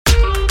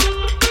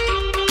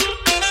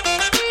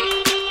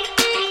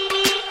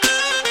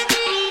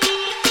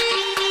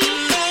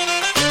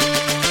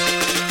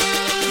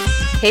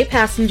Hey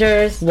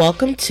passengers,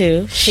 welcome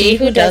to She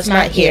Who Does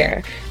Not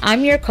Hear.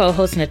 I'm your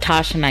co-host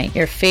Natasha Knight,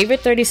 your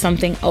favorite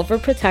 30-something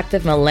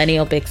overprotective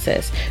millennial big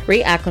sis,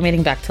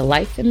 reacclimating back to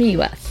life in the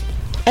U.S.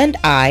 And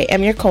I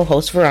am your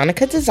co-host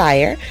Veronica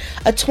Desire,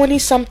 a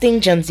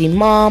 20-something Gen Z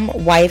mom,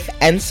 wife,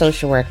 and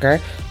social worker,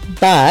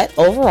 but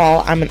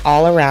overall I'm an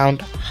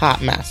all-around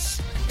hot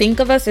mess. Think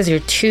of us as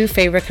your two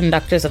favorite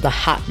conductors of the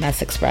Hot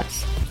Mess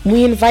Express.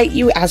 We invite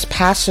you as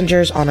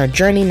passengers on our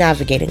journey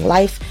navigating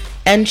life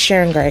and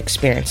sharing our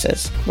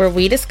experiences, where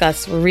we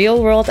discuss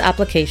real-world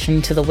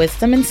application to the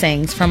wisdom and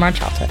sayings from our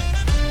childhood.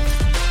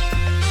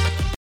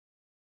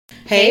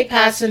 Hey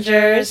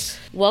passengers!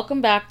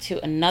 Welcome back to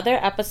another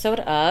episode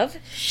of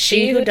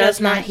She Who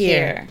Does Not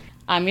Hear.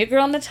 I'm your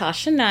girl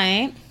Natasha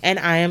Knight. And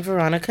I am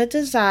Veronica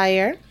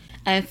Desire.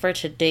 And for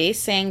today's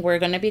saying, we're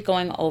going to be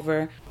going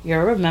over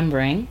You're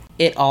Remembering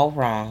It All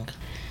Wrong.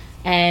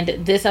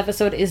 And this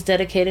episode is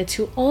dedicated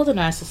to all the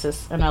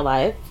narcissists in our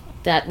life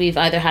that we've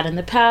either had in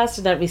the past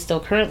or that we still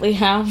currently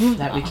have.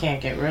 That we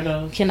can't get rid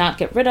of. Cannot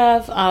get rid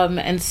of.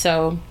 And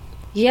so,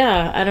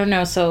 yeah, I don't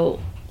know. So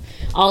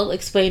I'll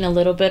explain a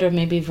little bit, or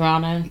maybe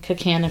Veronica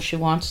can if she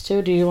wants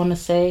to. Do you want to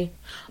say?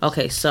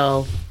 Okay,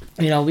 so,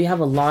 we have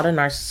a lot of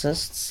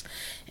narcissists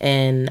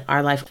in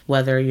our life,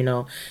 whether,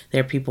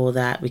 they're people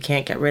that we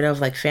can't get rid of,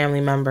 like family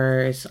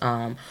members,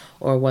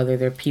 or whether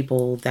they're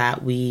people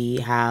that we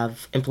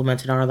have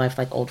implemented in our life,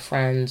 like old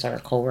friends or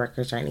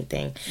coworkers or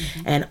anything.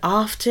 Mm-hmm. And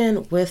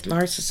often with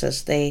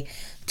narcissists, they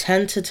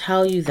tend to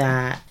tell you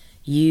that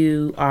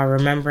you are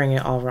remembering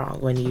it all wrong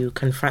when you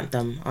confront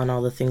them on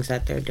all the things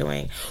that they're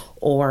doing,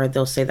 or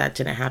they'll say that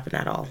didn't happen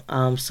at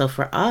all. So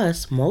for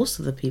us, most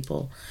of the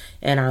people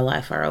in our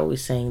life are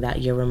always saying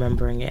that you're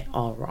remembering it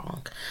all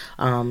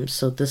wrong.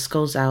 So this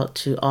goes out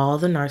to all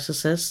the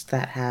narcissists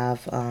that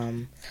have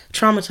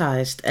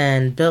traumatized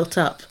and built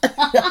up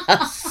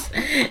us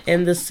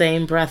in the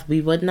same breath.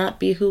 We would not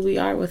be who we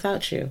are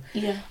without you.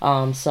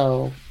 Yeah.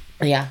 So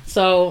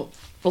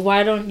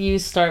why don't you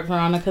start,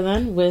 Veronica,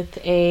 then, with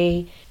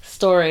a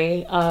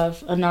story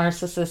of a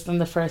narcissist and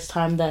the first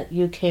time that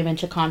you came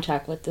into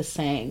contact with this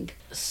saying,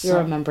 you're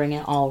remembering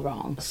it all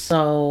wrong.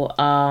 So,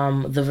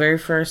 the very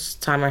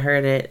first time I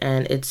heard it,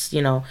 and it's,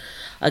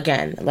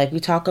 again, like we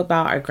talk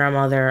about our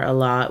grandmother a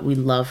lot. We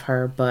love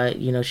her, but,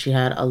 she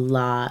had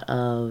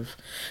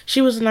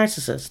she was a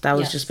narcissist. That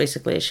was just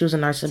basically it. She was a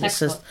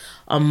narcissist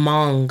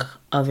among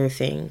other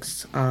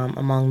things,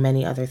 among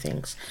many other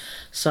things.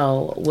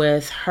 So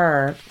with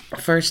her,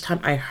 first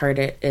time I heard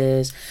it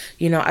is,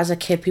 as a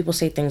kid, people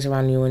say things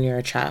around you when you're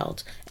a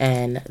child,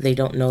 and they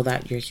don't know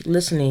that you're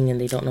listening,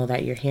 and they don't know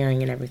that you're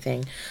hearing and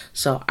everything.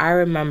 So I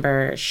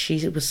remember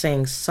she was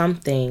saying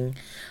something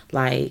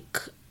like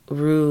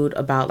rude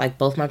about like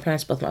both my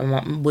parents, both my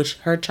mom, which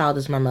her child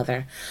is my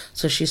mother.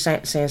 So she's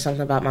saying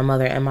something about my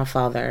mother and my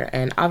father.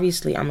 And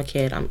obviously I'm a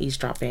kid, I'm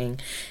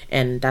eavesdropping,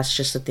 and that's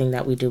just the thing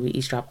that we do. We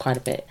eavesdrop quite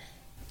a bit.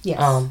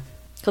 Yes.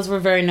 Because we're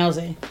very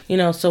nosy.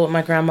 So with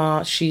my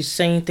grandma, she's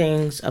saying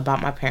things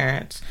about my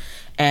parents,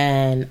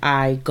 and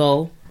I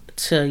go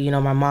to,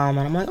 my mom,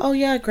 and I'm like, oh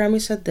yeah,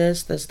 Grammy said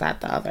this,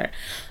 that, the other.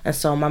 And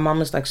so my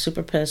mom is like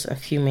super pissed and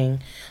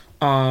fuming.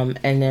 And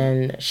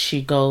then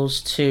she goes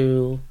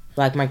to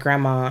like my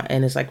grandma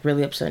and is like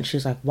really upset, and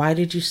she's like, why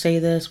did you say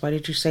this? Why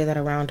did you say that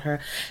around her?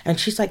 And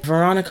she's like,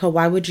 Veronica,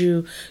 why would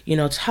you,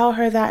 tell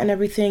her that and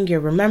everything? You're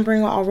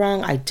remembering it all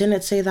wrong. I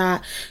didn't say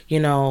that.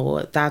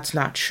 That's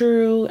not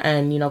true.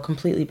 And,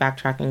 completely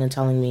backtracking and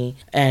telling me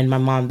and my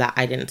mom that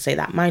I didn't say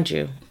that. Mind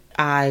you,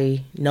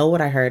 I know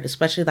what I heard,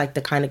 especially like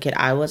the kind of kid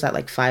I was at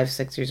like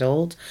 5-6 years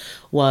old,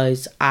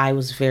 was I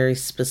was very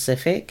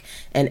specific,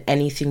 and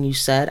anything you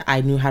said,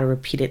 I knew how to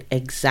repeat it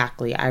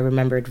exactly. I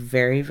remembered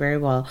very, very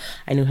well.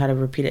 I knew how to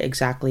repeat it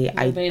exactly.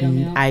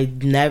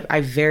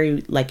 I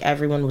very, like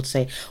everyone would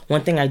say,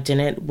 one thing I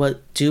didn't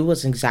do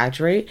was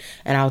exaggerate,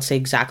 and I would say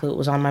exactly what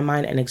was on my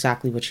mind and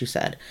exactly what you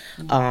said.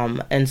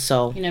 Mm-hmm. And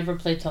so you never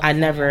played I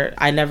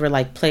never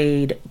like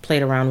played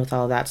around with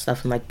all that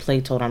stuff and like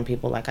told on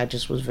people. Like I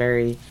just was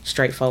very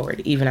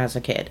straightforward, even as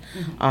a kid.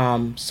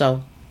 Mm-hmm.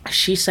 So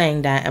she's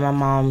saying that, and my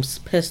mom's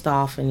pissed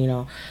off,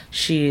 and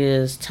she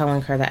is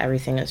telling her that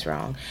everything is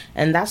wrong.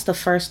 And that's the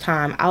first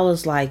time I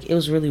was like, it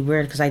was really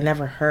weird because I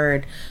never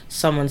heard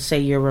someone say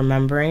you're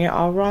remembering it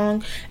all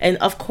wrong. And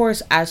of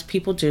course, as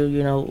people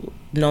do,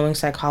 knowing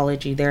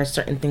psychology, there are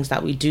certain things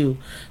that we do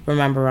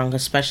remember wrong,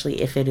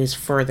 especially if it is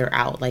further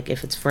out, like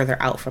if it's further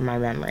out from my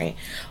memory.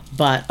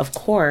 But of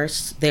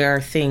course, there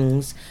are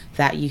things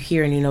that you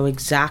hear and you know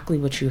exactly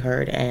what you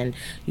heard, and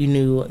you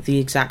knew the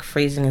exact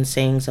phrasing and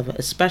sayings of it,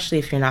 especially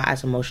if you're not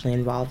as emotionally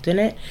involved in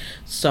it.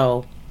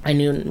 So I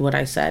knew what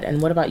I said.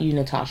 And what about you,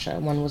 Natasha?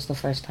 When was the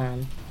first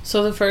time?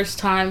 So the first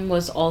time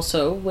was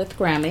also with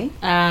Grammy.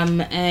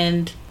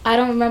 And I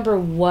don't remember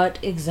what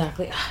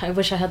exactly. I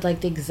wish I had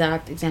like the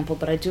exact example,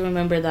 but I do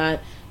remember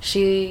that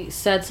she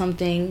said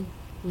something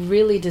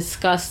really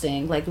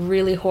disgusting, like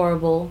really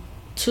horrible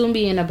to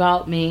me and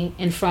about me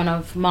in front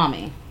of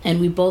mommy. And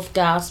we both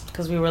gasped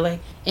because we were like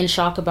in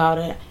shock about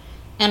it.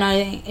 And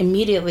I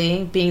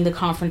immediately, being the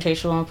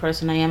confrontational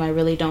person I am, I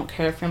really don't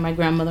care for my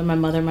grandmother, my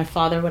mother, my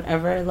father,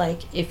 whatever.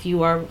 Like, if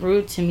you are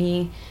rude to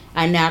me,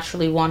 I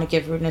naturally want to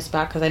give rudeness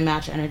back because I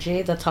match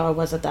energy. That's how I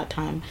was at that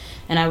time.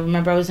 And I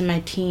remember I was in my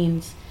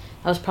teens.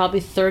 I was probably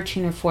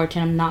 13 or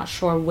 14. I'm not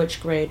sure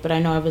which grade, but I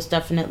know I was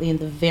definitely in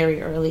the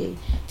very early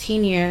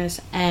teen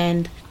years.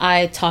 And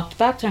I talked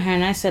back to her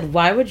and I said,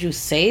 why would you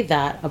say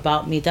that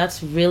about me?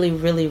 That's really,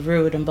 really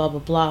rude and blah, blah,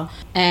 blah.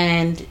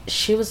 And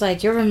she was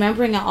like, you're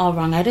remembering it all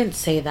wrong. I didn't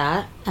say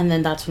that. And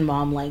then that's when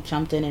Mom like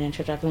jumped in and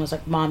interjected and was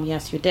like, Mom,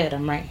 yes, you did.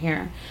 I'm right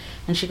here.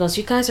 And she goes,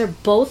 you guys are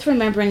both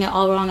remembering it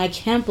all wrong. I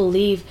can't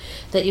believe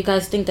that you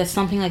guys think that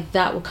something like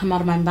that will come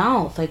out of my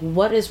mouth. Like,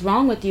 what is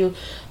wrong with you?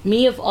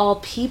 Me of all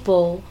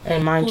people,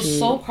 and mind who's you,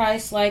 so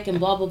Christ-like and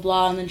blah, blah,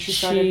 blah. And then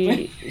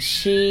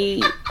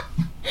she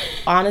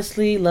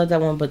honestly loved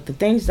that one. But the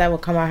things that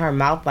would come out of her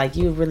mouth, like,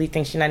 you would really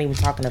think she's not even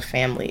talking to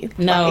family.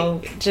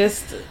 No,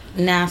 just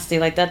nasty.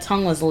 Like, that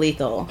tongue was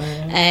lethal.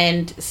 Mm-hmm.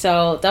 And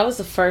so that was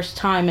the first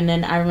time. And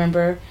then I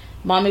remember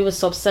Mommy was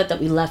so upset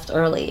that we left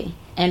early.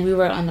 And we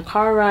were on the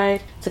car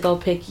ride to go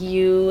pick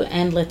you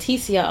and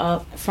Leticia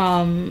up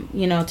from,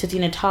 Titi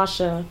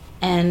Natasha.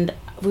 And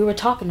we were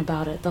talking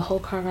about it the whole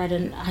car ride.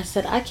 And I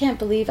said, I can't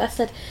believe. I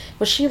said,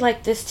 was she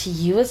like this to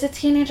you as a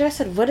teenager? I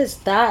said, what is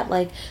that?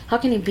 Like, how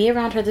can you be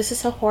around her? This is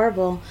so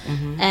horrible.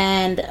 Mm-hmm.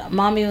 And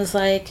Mommy was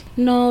like,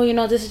 no,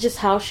 this is just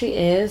how she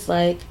is.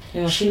 Like,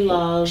 she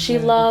loves,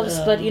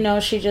 but,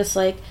 she just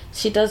like,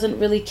 she doesn't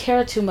really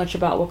care too much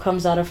about what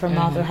comes out of her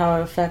mouth or how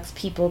it affects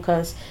people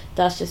because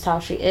that's just how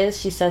she is.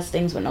 She says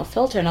things with no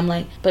filter. And I'm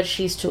like, but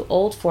she's too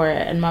old for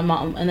it. And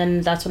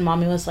then that's when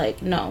Mommy was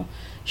like, no,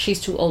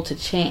 she's too old to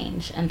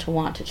change and to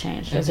want to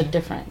change. There's a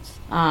difference.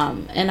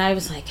 And I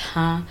was like,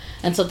 huh?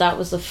 And so that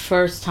was the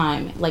first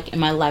time, like, in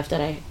my life that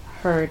I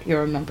heard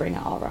you're remembering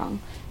it all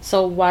wrong.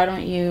 So why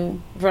don't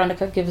you,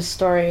 Veronica, give a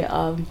story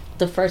of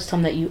the first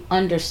time that you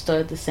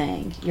understood the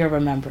saying, you're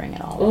remembering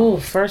it all wrong? Oh,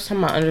 first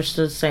time I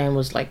understood saying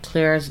was like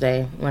clear as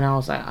day when I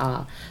was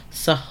like,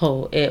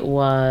 So it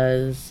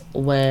was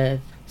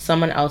with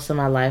someone else in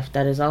my life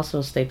that is also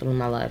a staple in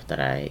my life that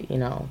I,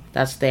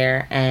 that's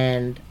there.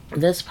 And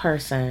this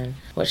person,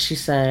 what she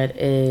said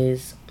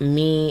is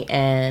me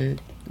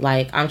and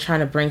like, I'm trying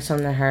to bring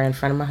something to her in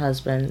front of my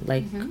husband,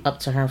 like up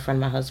to her in front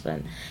of my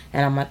husband.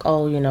 And I'm like,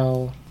 oh,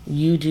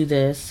 you do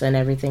this and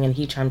everything. And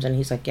he chimes in.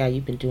 He's like, yeah,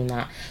 you've been doing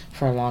that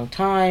for a long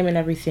time and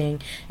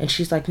everything. And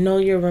she's like, no,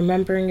 you're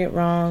remembering it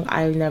wrong.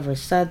 I never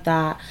said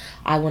that.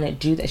 I wouldn't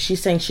do that. She's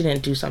saying she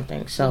didn't do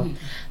something. So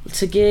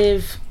to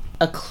give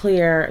a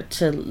clear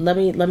to let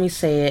me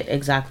say it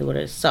exactly what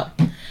it is.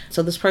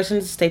 So this person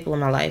is a staple in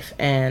my life.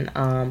 And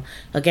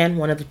again,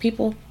 one of the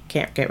people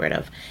can't get rid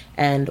of.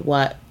 And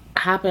what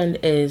happened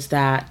is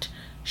that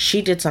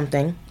she did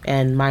something,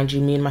 and mind you,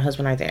 me and my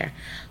husband are there.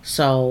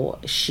 So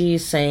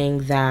she's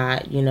saying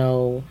that,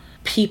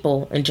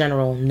 people in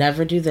general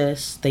never do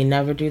this, they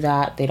never do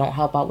that, they don't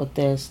help out with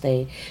this,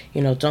 they,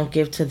 don't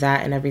give to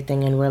that and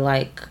everything. And we're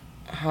like,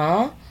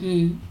 huh?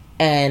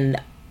 And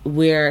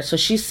so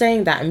she's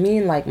saying that, and me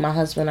and like my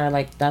husband are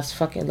like, that's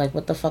fucking, like,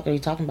 what the fuck are you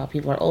talking about?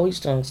 People are always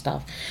doing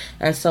stuff.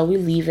 And so we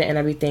leave it and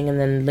everything. And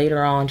then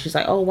later on she's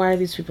like, oh, why are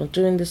these people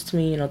doing this to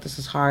me? This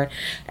is hard.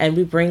 And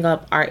we bring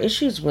up our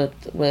issues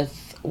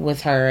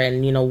with her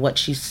and what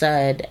she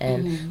said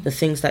and the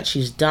things that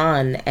she's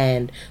done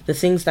and the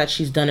things that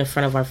she's done in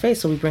front of our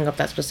face. So we bring up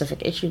that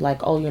specific issue,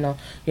 like, oh,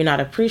 you're not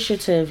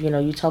appreciative,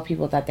 you tell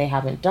people that they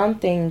haven't done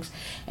things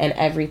and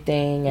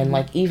everything. And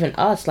like, even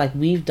us, like,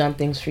 we've done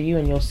things for you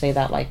and you'll say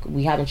that like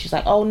we haven't. She's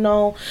like, oh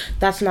no,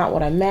 that's not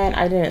what I meant.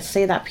 I didn't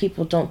say that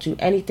people don't do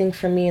anything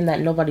for me and that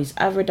nobody's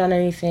ever done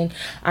anything.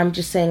 I'm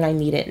just saying I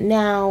need it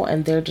now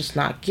and they're just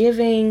not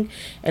giving.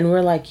 And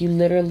we're like, you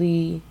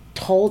literally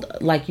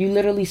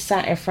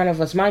sat in front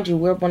of us. Mind you,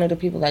 we're one of the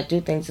people that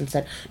do things and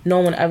said no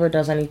one ever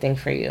does anything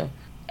for you.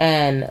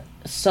 And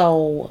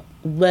so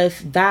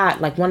with that,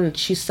 like, when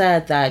she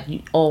said that,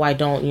 I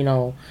don't,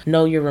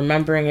 no, you're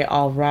remembering it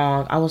all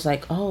wrong. I was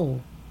like, oh,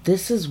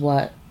 this is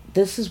what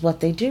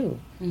they do.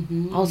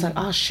 I was like,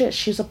 oh shit,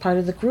 she's a part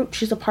of the group.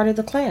 She's a part of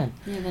the clan.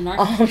 Yeah, the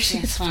narcissist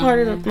she's part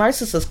of the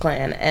narcissist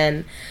clan.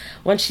 And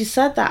when she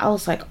said that, I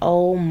was like,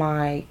 oh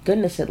my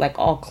goodness, it like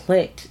all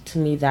clicked to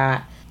me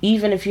that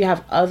even if you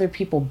have other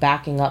people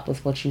backing up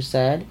with what you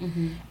said,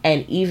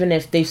 and even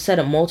if they've said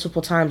it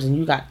multiple times and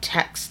you got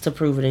texts to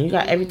prove it and you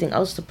got everything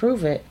else to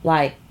prove it,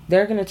 like,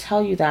 they're going to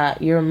tell you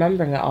that you're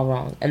remembering it all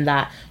wrong and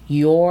that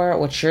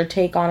what your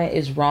take on it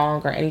is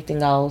wrong or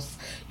anything else,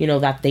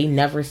 that they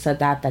never said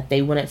that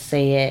they wouldn't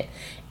say it,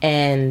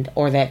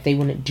 or that they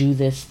wouldn't do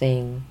this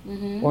thing,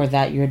 or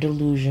that you're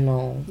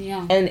delusional.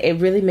 Yeah. And it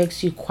really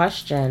makes you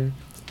question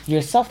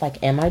yourself,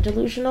 like, am I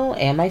delusional?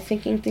 Am I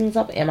thinking things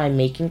up? Am I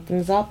making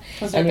things up?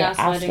 Because they're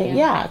gaslighting you.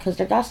 Yeah, because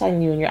they're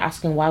gaslighting you, and you're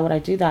asking, why would I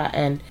do that?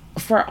 And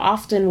for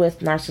often with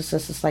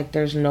narcissists, it's like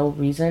there's no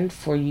reason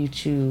for you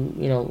to,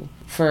 you know,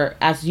 for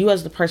as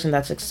the person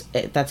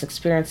that's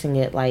experiencing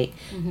it, like,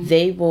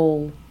 they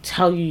will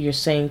tell you you're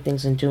saying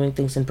things and doing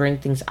things and bring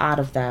things out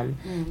of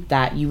them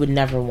that you would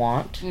never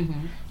want.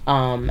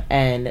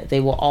 And they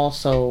will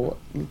also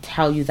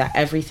tell you that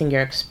everything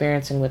you're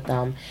experiencing with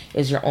them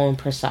is your own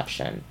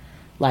perception.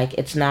 Like,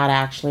 it's not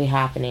actually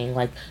happening.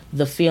 Like,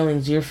 your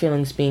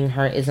feelings being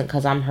hurt isn't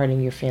because I'm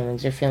hurting your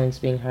feelings. Your feelings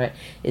being hurt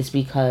is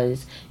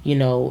because, you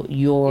know,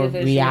 you're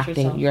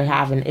reacting, you're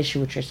having an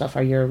issue with yourself,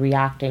 or you're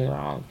reacting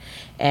wrong.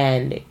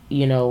 And,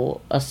 you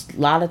know, a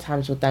lot of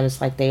times with them, it's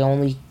like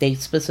they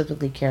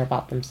specifically care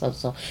about themselves.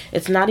 So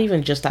it's not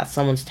even just that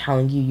someone's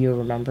telling you you're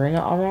remembering it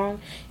all wrong.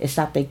 It's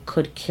that they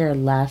could care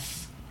less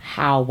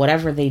how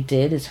whatever they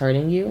did is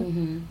hurting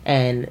you,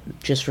 and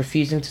just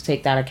refusing to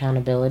take that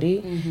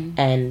accountability,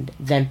 and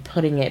then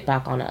putting it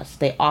back on us.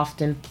 They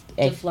often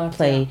they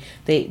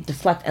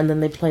deflect, and then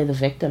they play the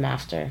victim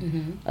after.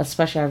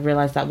 Especially, I've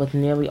realized that with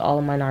nearly all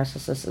of my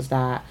narcissists, is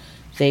that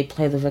they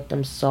play the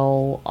victim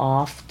so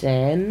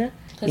often.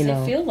 Because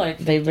they feel like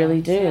victims, they really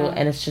do,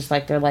 and it's just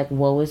like they're like,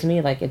 woe is me,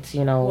 like, it's,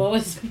 you know, woe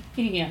is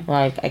me, yeah.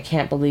 Like, I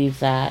can't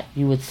believe that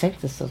you would think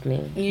this of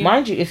me.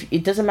 Mind you, if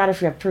it doesn't matter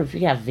if you have proof,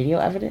 you can have video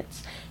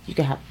evidence, you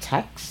can have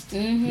text,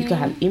 you can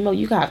have email,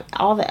 you can have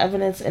all the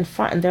evidence in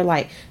front, and they're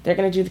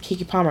gonna do the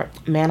Keke Palmer,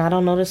 man, I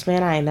don't know this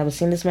man, I ain't never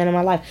seen this man in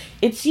my life.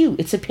 It's you.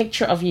 It's a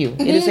picture of you.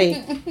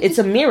 It's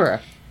a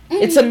mirror.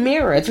 It's a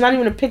mirror. It's not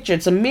even a picture.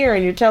 It's a mirror,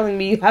 and you're telling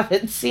me you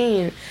haven't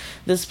seen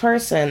this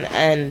person.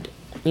 And,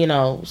 you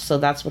know, so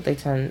that's what they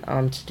tend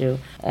to do.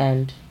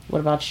 And what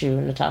about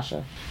you,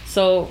 Natasha?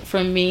 So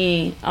for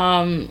me,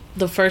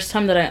 the first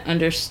time that I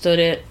understood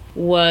it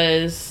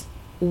was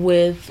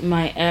with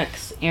my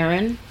ex,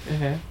 Aaron.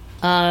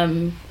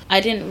 I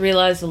didn't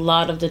realize a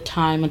lot of the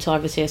time until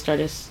obviously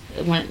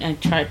when I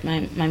tried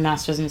my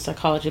master's in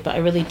psychology, but I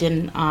really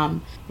didn't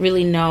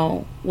really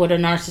know what a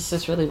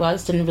narcissist really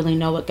was, didn't really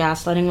know what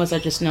gaslighting was. I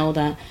just know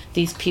that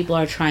these people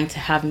are trying to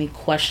have me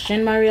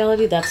question my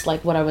reality. That's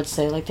like what I would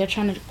say. Like, they're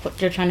trying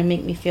to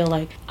make me feel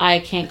like I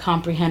can't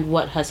comprehend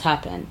what has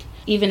happened.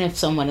 Even if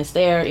someone is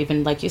there,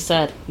 even like you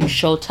said, you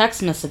show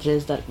text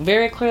messages that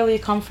very clearly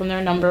come from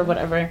their number,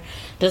 whatever,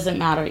 doesn't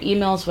matter,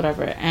 emails,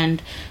 whatever.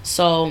 And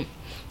so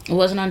it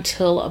wasn't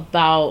until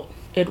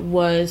it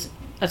was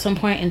at some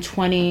point in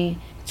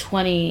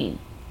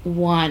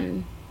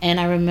 2021, and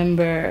I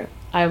remember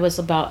I was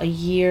about a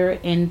year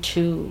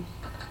into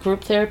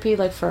group therapy,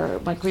 like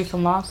for my grief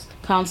and loss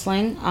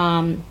counseling,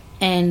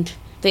 and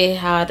they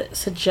had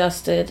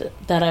suggested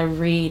that I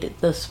read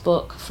this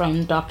book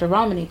from Dr.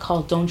 Ramani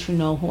called Don't You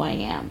Know Who I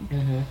Am?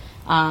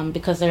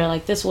 Because they're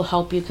like, this will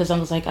help you, because I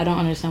was like, I don't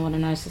understand what a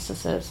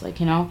narcissist is, like,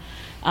 you know.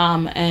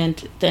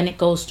 And then it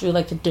goes through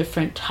like the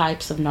different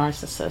types of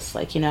narcissists,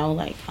 like, you know,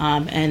 like,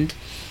 and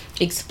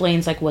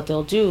explains like what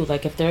they'll do,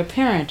 like if they're a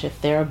parent, if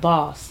they're a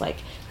boss, like,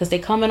 because they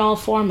come in all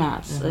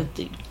formats, like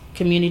the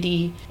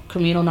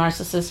communal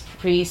narcissist,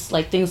 priest,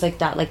 like things like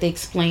that, like they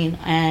explain.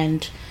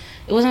 And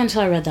it wasn't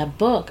until I read that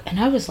book and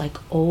I was like,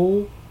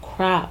 oh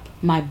crap,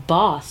 my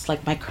boss,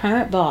 like my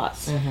current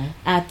boss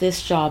at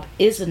this job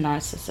is a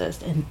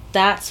narcissist, and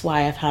that's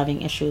why I'm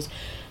having issues.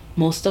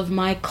 Most of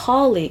my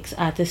colleagues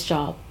at this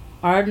job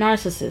are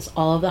narcissists.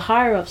 All of the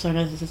higher ups are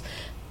narcissists.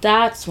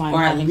 That's why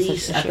I'm having such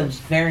issues. Or at least, at the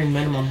very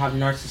minimum, have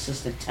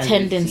narcissistic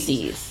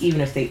tendencies.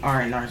 Even if they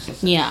aren't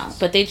narcissists. Yeah,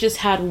 but they just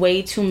had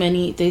way too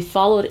many. They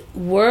followed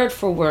word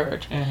for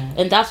word.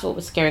 And that's what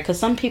was scary. Because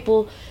some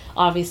people,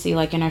 obviously,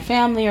 like in our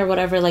family or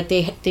whatever, like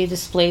they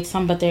displayed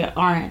some, but they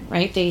aren't,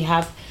 right? They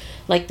have,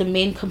 like, the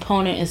main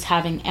component is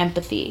having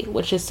empathy,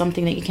 which is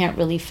something that you can't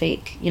really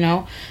fake, you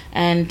know?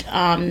 And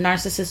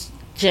narcissists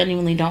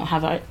genuinely don't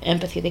have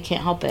empathy. They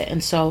can't help it.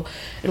 And so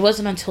it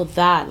wasn't until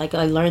that, like,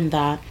 I learned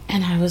that,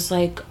 and I was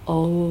like,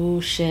 oh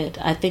shit,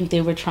 I think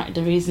they were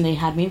the reason they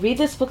had me read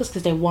this book is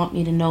because they want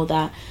me to know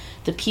that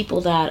the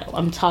people that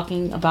I'm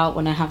talking about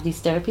when I have these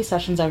therapy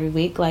sessions every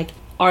week, like,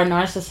 are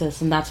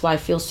narcissists, and that's why I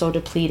feel so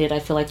depleted. I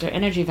feel like they're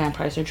energy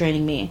vampires. They're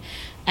draining me.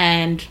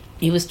 And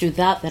it was through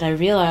that I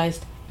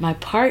realized my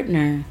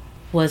partner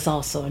was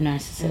also a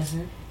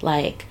narcissist.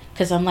 Like,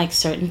 because I'm like,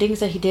 certain things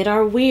that he did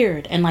are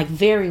weird, and like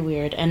very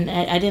weird, and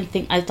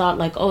I thought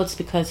like, oh, it's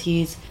because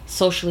he's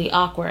socially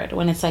awkward,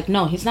 when it's like,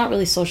 no, he's not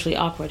really socially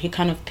awkward. He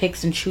kind of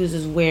picks and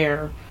chooses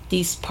where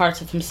these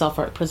parts of himself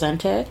are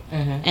presented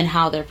and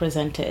how they're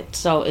presented.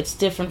 So it's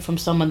different from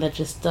someone that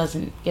just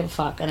doesn't give a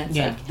fuck, and it's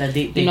like,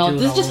 they you know,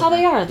 this is just how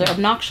they are. They're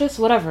obnoxious,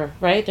 whatever,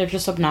 right? They're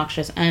just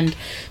obnoxious. And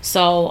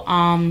so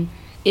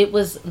it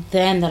was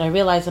then that I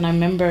realized, and I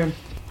remember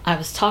I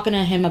was talking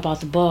to him about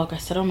the book. I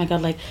said, oh my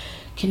God, like,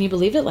 can you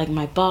believe it? Like,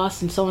 my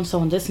boss and so and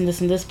this and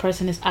this and this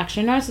person is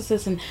actually a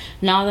narcissist. And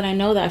now that I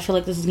know that, I feel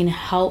like this is going to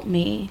help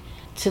me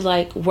to,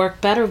 like,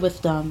 work better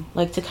with them,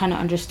 like, to kind of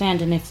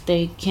understand. And if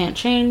they can't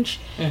change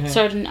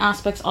certain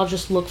aspects, I'll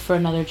just look for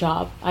another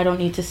job. I don't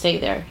need to stay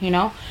there, you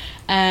know?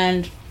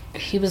 And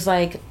he was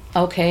like,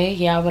 okay,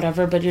 yeah,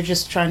 whatever, but you're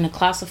just trying to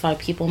classify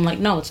people. I'm like,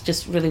 no, it's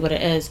just really what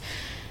it is.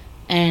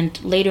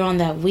 And later on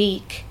that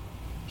week,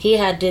 he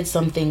had did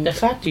something. The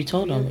fact you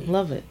told him,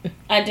 love it.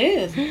 I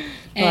did.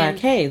 Like,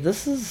 hey,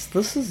 this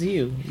is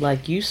you.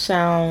 Like, you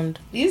sound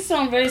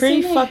very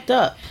pretty similar. fucked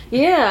up.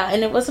 Yeah,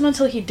 and it wasn't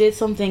until he did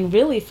something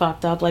really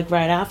fucked up, like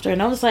right after,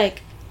 and I was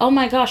like, oh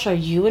my gosh, are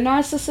you a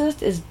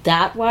narcissist? Is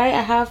that why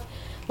I have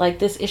like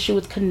this issue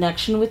with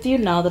connection with you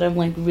now that I'm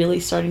like really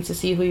starting to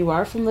see who you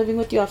are from living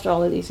with you after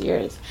all of these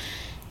years?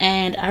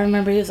 And I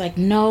remember he was like,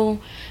 no,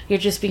 you're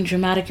just being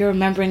dramatic. You're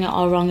remembering it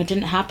all wrong. It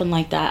didn't happen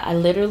like that. I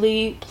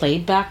literally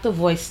played back the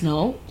voice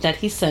note that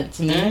he sent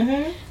to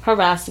me,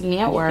 harassing me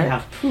at work. You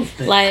have proof.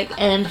 Like,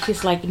 and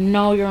he's like,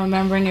 no, you're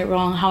remembering it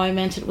wrong. How I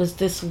meant it was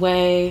this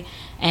way.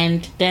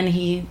 And then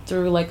he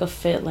threw like a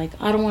fit, like,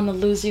 I don't want to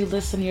lose you.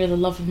 Listen, you're the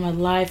love of my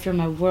life. You're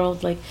my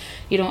world. Like,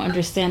 you don't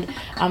understand.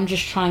 I'm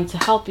just trying to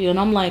help you. And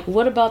I'm like,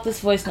 what about this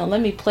voice note? Let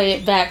me play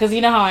it back, because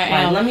you know how I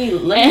am. Let me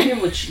let you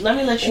hear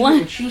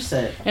what you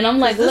said. And I'm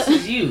like, this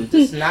is you.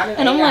 This is not an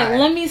and I'm AI. like,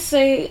 let me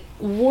say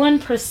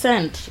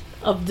 1%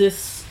 of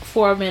this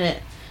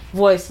 4-minute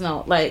voice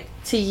note, like,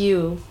 to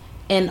you,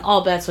 and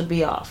all bets would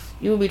be off.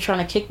 You would be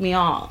trying to kick me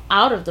all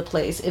out of the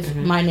place if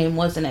my name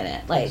wasn't in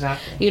it. Like,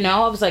 exactly. You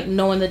know, I was like,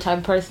 knowing the type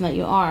of person that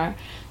you are.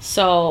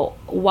 So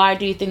why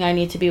do you think I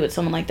need to be with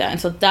someone like that?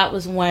 And so that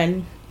was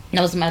my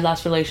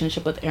last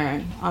relationship with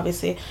Aaron,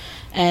 obviously.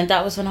 And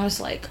that was when I was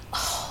like,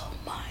 oh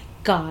my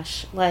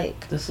gosh,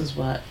 like, this is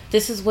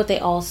what they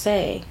all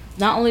say.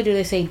 Not only do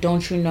they say,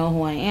 don't you know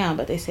who I am,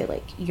 but they say,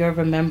 like, you're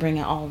remembering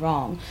it all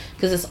wrong.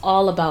 Because it's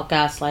all about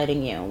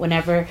gaslighting you.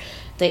 Whenever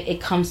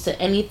it comes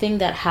to anything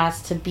that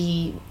has to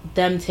be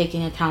them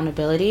taking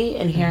accountability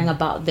and hearing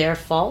about their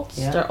faults,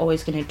 they're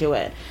always going to do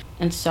it.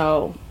 And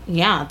so,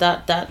 yeah,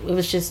 that it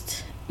was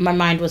just, my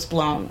mind was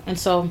blown. And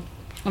so,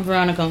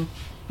 Veronica,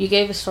 you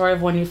gave a story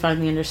of when you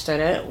finally understood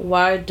it.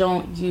 Why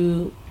don't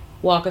you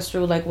walk us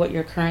through, like, what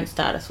your current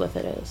status with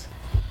it is?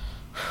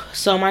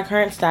 So my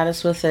current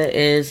status with it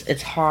is,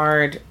 it's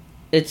hard.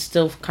 It's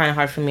still kind of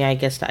hard for me, I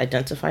guess, to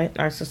identify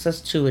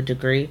narcissists to a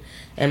degree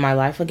in my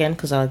life again,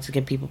 because I like to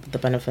give people the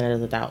benefit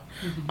of the doubt.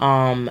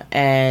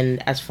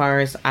 And as far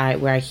as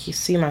where I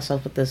see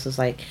myself with this is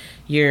like,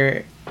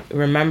 you're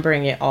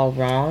remembering it all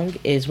wrong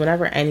is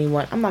whenever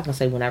anyone, I'm not going to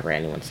say whenever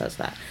anyone says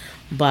that,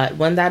 but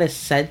when that is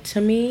said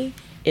to me,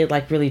 it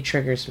like really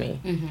triggers me.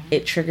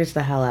 It triggers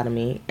the hell out of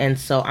me. And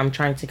so I'm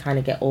trying to kind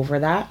of get over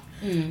that.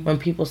 When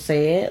people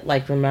say it,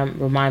 like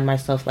remind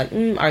myself, like,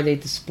 are they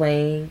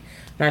displaying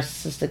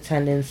narcissistic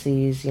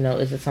tendencies? You know,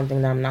 is it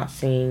something that I'm not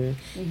seeing?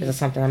 Is it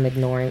something I'm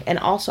ignoring? And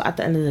also at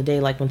the end of the day,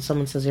 like when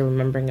someone says you're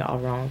remembering it all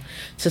wrong,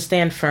 to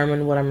stand firm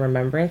in what I'm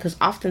remembering, because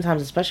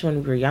oftentimes, especially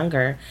when we were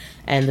younger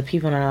and the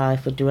people in our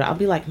life would do it, I'll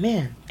be like,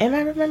 man, am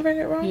I remembering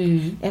it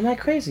wrong? Am I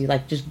crazy?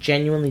 Like, just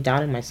genuinely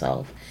doubting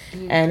myself.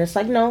 And it's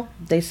like, no,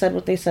 they said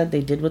what they said,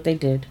 they did what they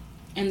did.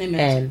 And they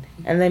meant it.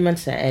 And they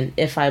meant it. And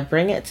if I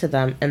bring it to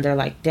them and they're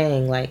like,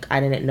 dang, like, I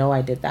didn't know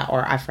I did that,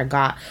 or I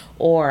forgot,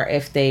 or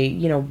if they,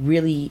 you know,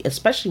 really,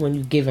 especially when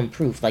you give them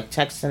proof, like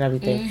texts and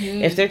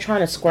everything, if they're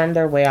trying to squirm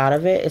their way out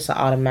of it, it's an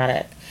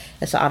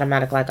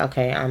automatic, like,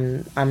 okay,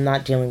 I'm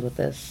not dealing with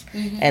this.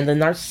 And the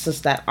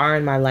narcissists that are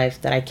in my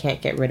life that I can't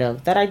get rid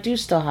of, that I do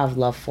still have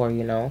love for,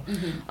 you know,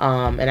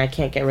 and I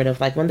can't get rid of,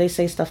 like, when they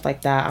say stuff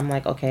like that, I'm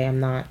like, okay, I'm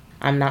not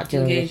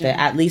dealing with it.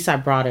 At least I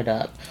brought it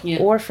up.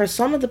 Or for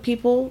some of the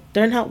people,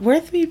 they're not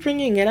worth me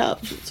bringing it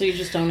up. So you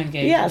just don't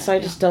engage. Yeah, so I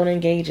just don't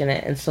engage in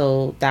it. And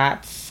so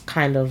that's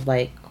kind of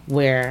like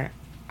where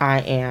I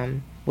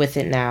am with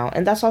it now.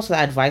 And that's also the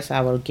advice I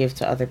would give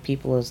to other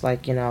people is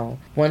like, you know,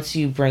 once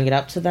you bring it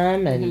up to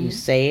them and you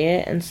say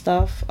it and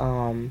stuff,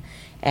 and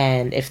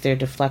if they're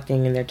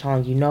deflecting and they're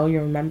telling you, no,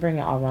 you're remembering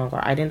it all wrong,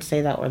 or I didn't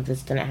say that, or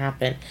this didn't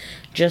happen,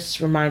 just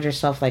remind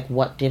yourself like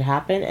what did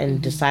happen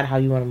and decide how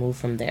you want to move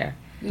from there.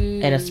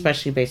 And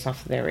especially based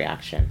off of their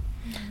reaction.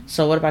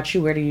 So what about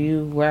you?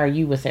 Where are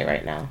you with it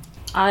right now?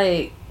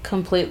 I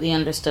completely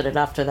understood it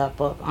after that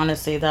book.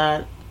 Honestly,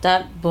 that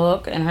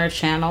book and her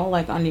channel,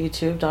 like on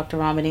YouTube, Dr.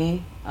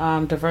 Ramani,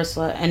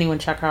 Diversla, anyone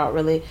check her out,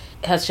 really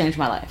has changed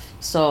my life.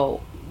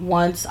 So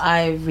once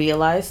I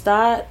realized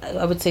that,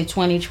 I would say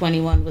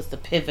 2021 was the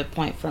pivot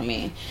point for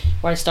me,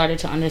 where I started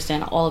to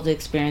understand all of the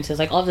experiences,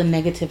 like all the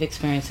negative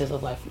experiences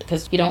of life,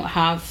 because you don't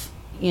have,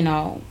 you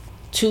know,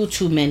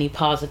 too many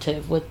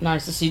positive with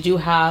narcissists. You do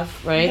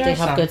have, right? They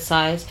have good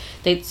sides.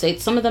 They say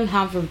some of them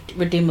have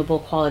redeemable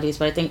qualities,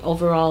 but I think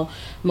overall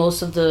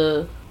most of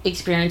the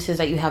experiences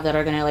that you have that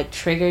are going to like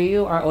trigger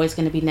you are always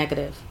going to be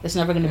negative. It's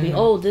never going to be,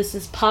 oh, this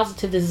is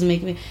positive, this is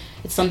making me,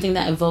 it's something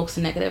that evokes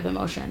a negative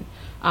emotion.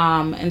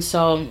 And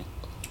so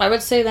I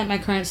would say that my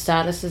current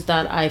status is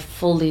that I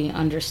fully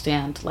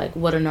understand like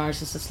what a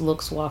narcissist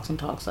looks, walks, and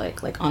talks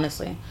like. Like,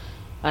 honestly,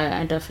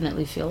 I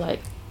definitely feel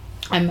like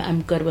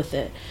I'm good with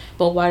it.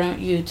 But why don't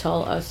you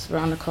tell us,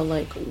 Veronica,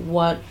 like,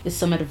 what is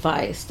some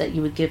advice that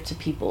you would give to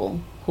people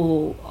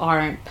who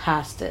aren't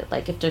past it,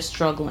 like if they're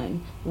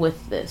struggling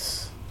with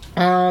this?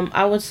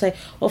 I would say,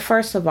 well,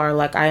 first of all,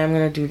 like, I am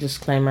going to do a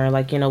disclaimer,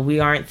 like, we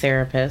aren't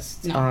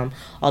therapists. No.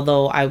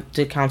 Although I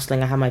did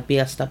counseling, I have my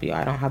BSW,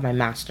 I don't have my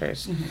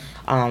master's.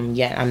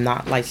 Yet I'm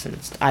not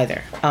licensed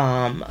either.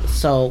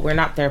 So we're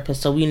not therapists,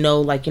 so we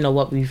know, like,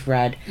 what we've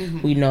read,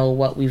 we know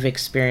what we've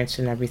experienced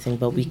and everything,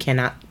 but we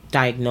cannot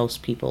diagnose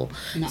people,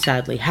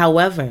 sadly.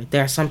 However,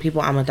 there are some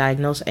people I'm gonna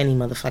diagnose any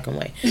motherfucking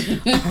way.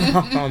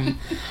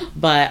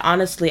 But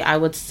honestly, I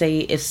would say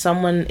if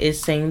someone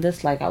is saying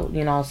this, like I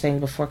was saying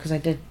before, because I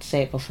did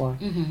say it before,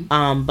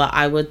 but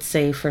I would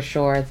say for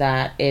sure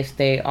that if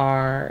they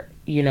are,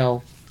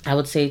 I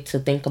would say to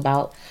think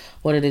about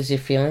what it is you're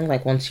feeling,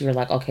 like once you're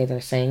like, okay,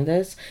 they're saying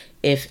this,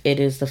 if it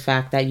is the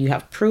fact that you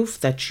have proof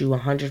that you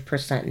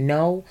 100%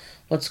 know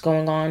what's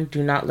going on,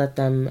 do not let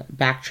them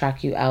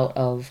backtrack you out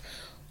of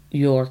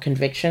your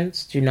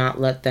convictions. Do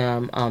not let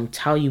them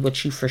tell you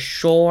what you for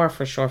sure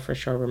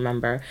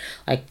remember.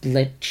 Like,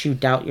 let you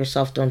doubt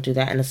yourself. Don't do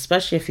that. And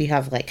especially if you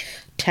have like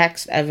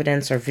text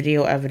evidence or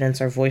video evidence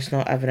or voice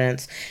note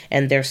evidence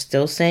and they're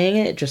still saying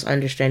it, just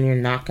understand you're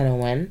not going to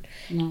win.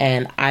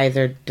 And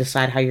either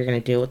decide how you're going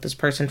to deal with this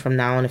person from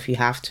now on if you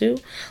have to,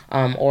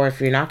 or if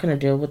you're not going to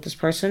deal with this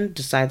person,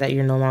 decide that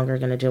you're no longer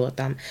going to deal with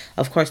them.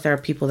 Of course, there are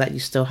people that you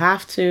still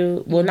have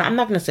to, I'm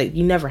not going to say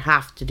you never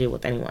have to deal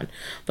with anyone,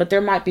 but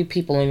there might be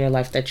people in your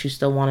life that you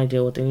still want to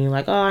deal with and you're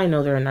like, oh, I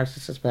know they're a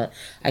narcissist, but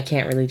I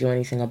can't really do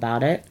anything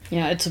about it.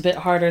 Yeah, it's a bit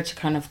harder to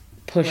kind of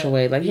push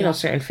away, like,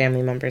 certain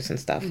family members and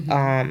stuff.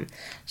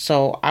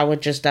 So I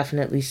would just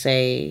definitely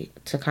say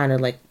to kind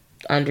of like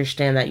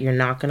understand that you're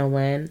not gonna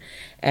win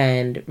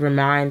and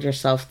remind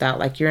yourself that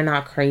like you're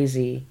not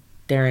crazy,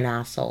 they're an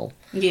asshole.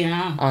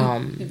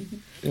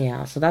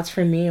 Yeah, so that's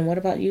for me. And what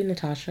about you,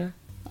 Natasha?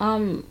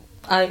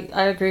 I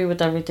agree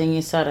with everything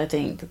you said. I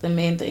think the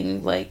main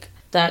thing like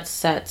that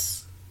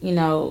sets,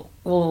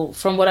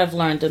 from what I've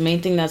learned, the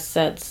main thing that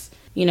sets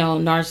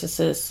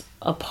narcissists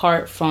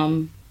apart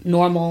from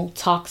normal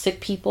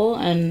toxic people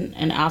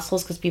and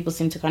assholes, because people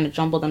seem to kind of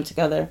jumble them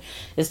together,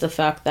 is the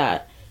fact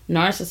that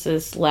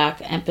narcissists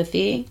lack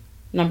empathy,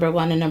 number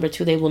one, and number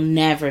two, they will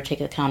never take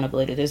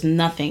accountability. There's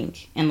nothing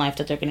in life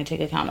that they're going to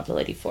take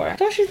accountability for.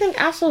 Don't you think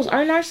assholes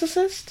are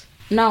narcissists?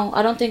 No,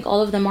 I don't think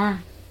all of them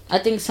are. I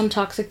think some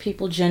toxic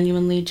people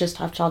genuinely just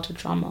have childhood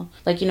trauma.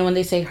 Like, when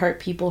they say hurt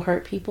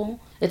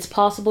people, it's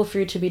possible for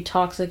you to be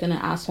toxic and an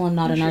asshole and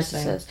not a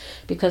narcissist.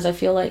 Because I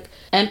feel like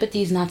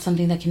empathy is not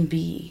something that can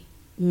be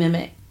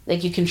mimicked.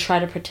 Like, you can try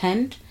to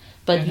pretend,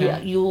 but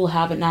you will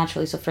have it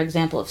naturally. So, for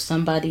example, if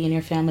somebody in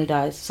your family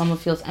dies, someone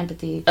feels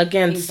empathy.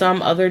 Again,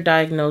 some other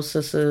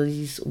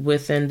diagnoses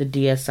within the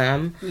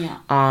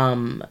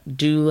DSM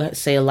do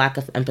say a lack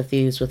of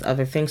empathy is with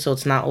other things. So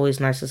it's not always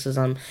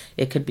narcissism.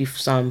 It could be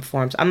some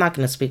forms. I'm not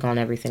going to speak on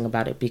everything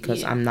about it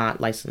because I'm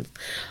not licensed.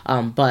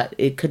 But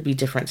it could be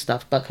different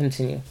stuff. But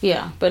continue.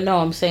 Yeah, but no,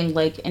 I'm saying,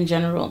 like, in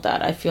general,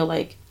 that I feel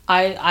like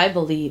I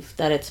believe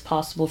that it's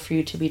possible for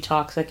you to be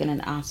toxic and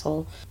an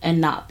asshole and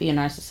not be a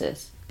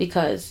narcissist.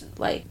 Because,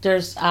 like,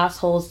 there's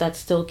assholes that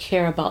still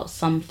care about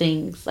some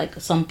things, like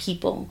some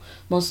people.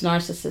 Most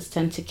narcissists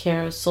tend to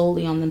care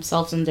solely on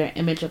themselves and their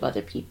image of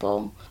other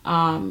people.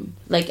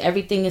 Like,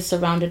 everything is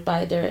surrounded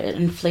by their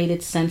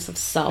inflated sense of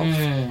self,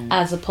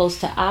 as opposed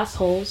to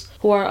assholes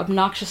who are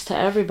obnoxious to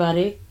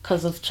everybody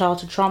because of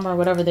childhood trauma or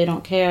whatever. They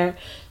don't care.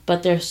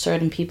 But there's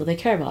certain people they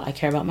care about. I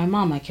care about my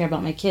mom. I care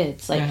about my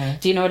kids. Like,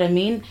 do you know what I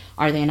mean?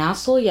 Are they an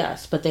asshole?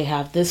 Yes. But they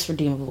have this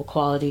redeemable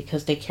quality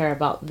because they care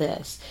about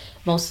this.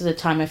 Most of the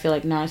time, I feel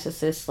like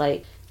narcissists,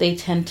 like, they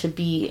tend to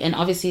be, and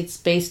obviously it's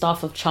based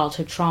off of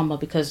childhood trauma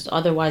because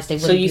otherwise they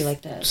wouldn't be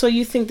like that. So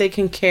you think they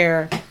can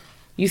care,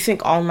 you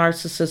think all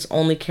narcissists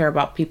only care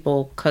about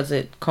people because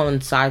it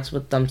coincides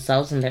with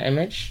themselves and their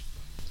image?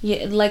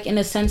 Yeah, like, in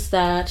a sense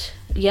that,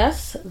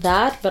 yes,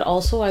 that, but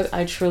also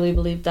I truly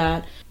believe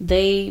that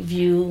they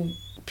view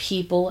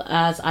people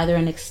as either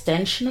an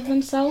extension of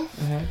themselves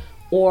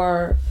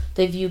or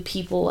they view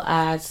people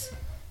as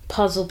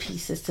puzzle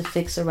pieces to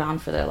fix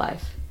around for their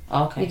life.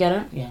 Okay. You get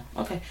it? Yeah.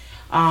 Okay.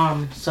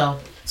 But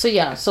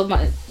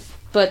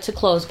to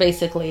close,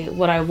 basically,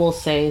 what I will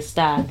say is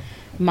that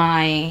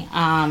my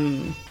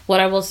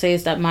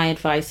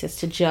advice is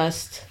to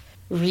just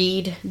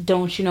read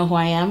Don't You Know Who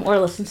I Am or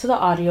listen to the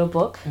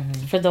audiobook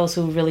for those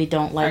who really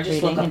don't like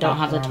reading and don't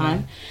have the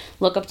time.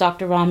 Look up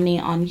Dr. Romney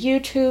on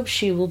YouTube.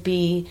 She will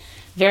be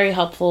very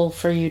helpful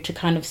for you to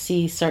kind of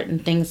see certain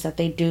things that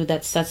they do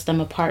that sets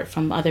them apart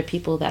from other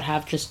people that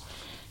have just,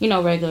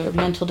 regular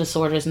mental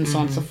disorders and so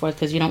on and so forth,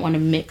 because you don't want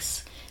to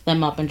mix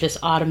them up and just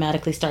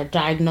automatically start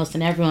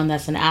diagnosing everyone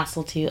that's an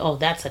asshole to you. Oh,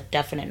 that's a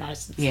definite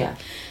narcissist. Yeah.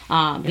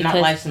 You're not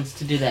licensed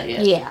to do that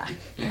yet. Yeah.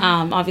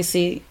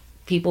 Obviously,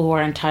 people who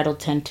are entitled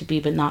tend to be,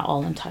 but not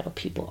all entitled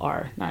people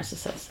are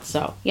narcissists.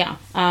 So, yeah.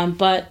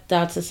 But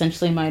that's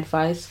essentially my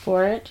advice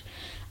for it.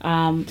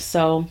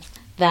 So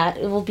that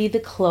it will be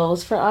the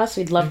close for us.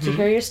 We'd love to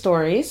hear your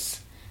stories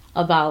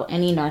about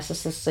any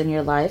narcissists in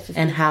your life.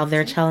 And how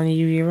they're telling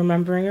you you're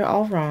remembering it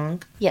all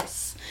wrong.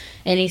 Yes.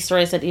 Any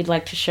stories that you'd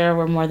like to share,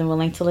 we're more than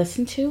willing to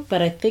listen to.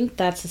 But I think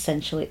that's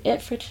essentially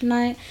it for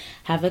tonight.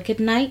 Have a good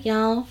night,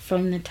 y'all.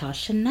 From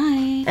Natasha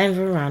Knight and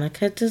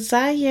Veronica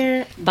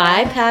Desire.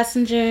 Bye,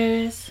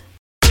 passengers.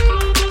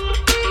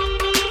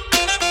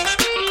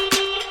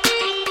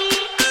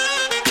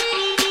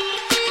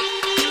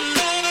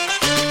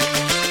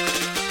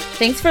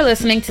 Thanks for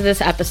listening to this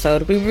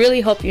episode. We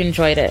really hope you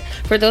enjoyed it.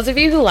 For those of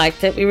you who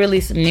liked it, we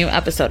release a new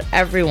episode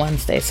every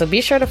Wednesday, so be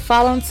sure to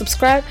follow and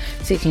subscribe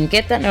so you can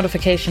get that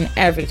notification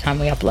every time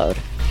we upload.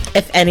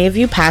 If any of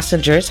you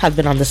passengers have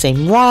been on the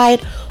same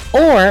ride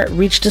or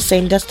reached the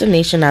same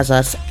destination as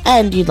us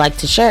and you'd like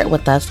to share it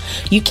with us,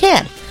 you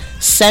can.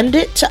 Send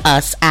it to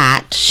us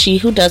at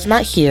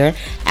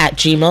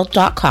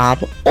shewhodosnothear@gmail.com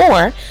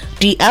or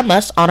DM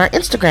us on our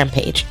Instagram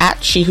page at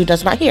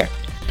shewhodoesnothear.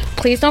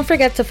 Please don't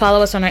forget to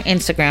follow us on our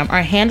Instagram.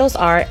 Our handles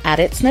are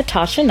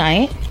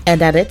 @itsNatashaKnight and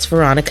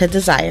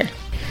 @itsVeronicaDesire.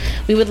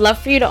 We would love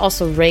for you to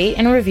also rate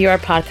and review our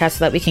podcast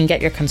so that we can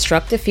get your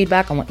constructive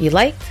feedback on what you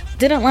liked,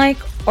 didn't like,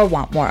 or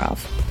want more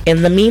of.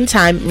 In the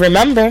meantime,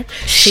 remember,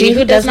 she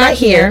who does not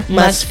hear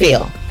must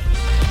feel.